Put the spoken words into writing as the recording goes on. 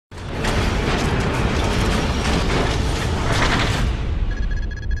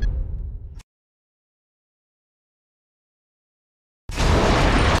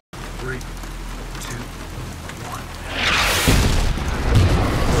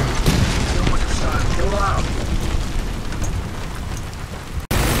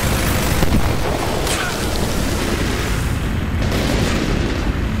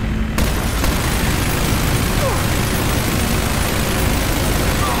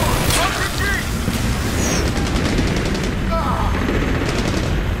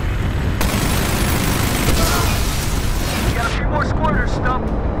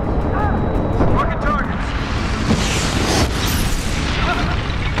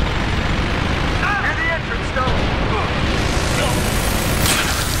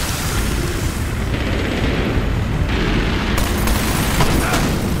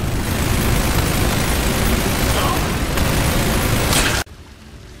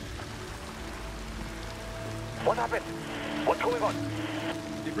What happened? What's going on?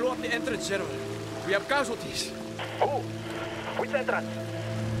 They blew up the entrance, General. We have casualties. Who? Which entrance?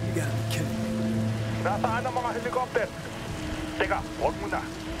 You gotta be kidding me. Nasaan ang mga helicopter? Teka, huwag mo na.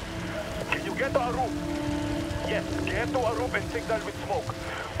 Can you get to our roof? Yes, get to our roof and signal with smoke.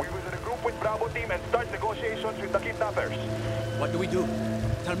 We will regroup with Bravo team and start negotiations with the kidnappers. What do we do?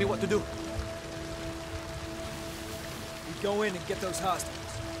 Tell me what to do. We go in and get those hostages.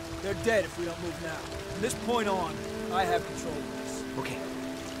 They're dead if we don't move now. From this point on, I have control of this. Okay.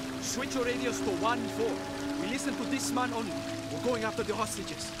 Switch your radios to 1-4. We listen to this man only. We're going after the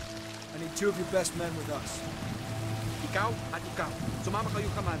hostages. I need 2 of your best men with us. Ikaw at ikaw. Sumama kayo,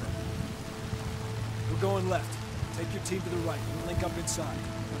 Commander. We're going left. Take your team to the right. We'll link up inside.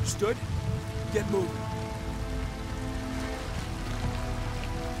 Understood? Get moving.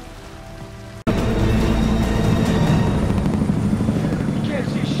 Can't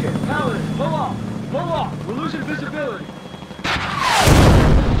see shit. Paladin, pull off! Pull off! We're losing visibility!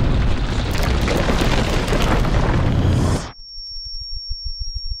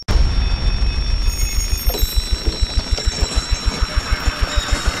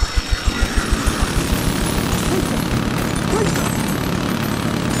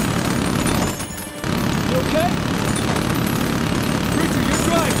 You okay? Preacher, you're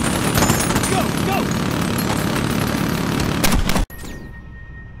driving! Go! Go!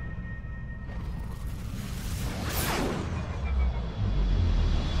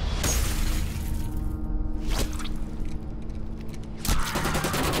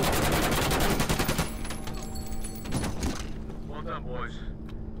 Well done, boys.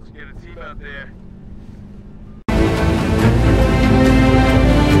 Let's get a team out there.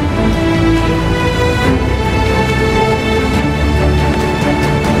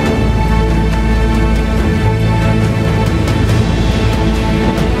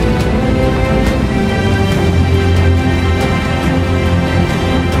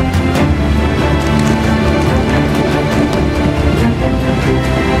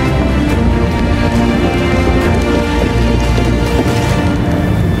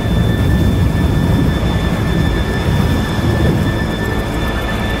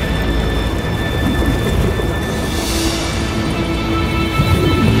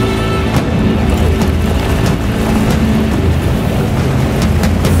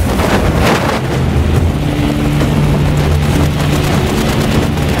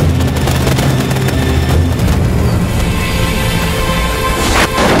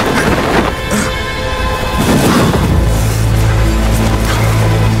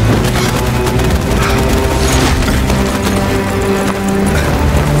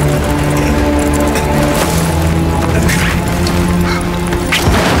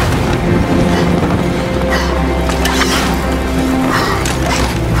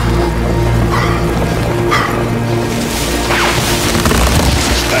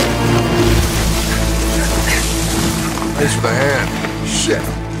 Thanks for the hand. Shit.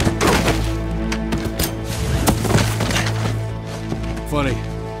 Funny.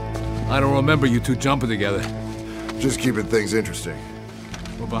 I don't remember you two jumping together. Just keeping things interesting.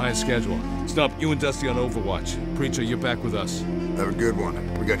 We're behind schedule. Stop, you and Dusty on Overwatch. Preacher, you're back with us. Have a good one.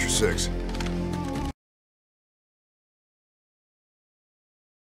 We got your 6.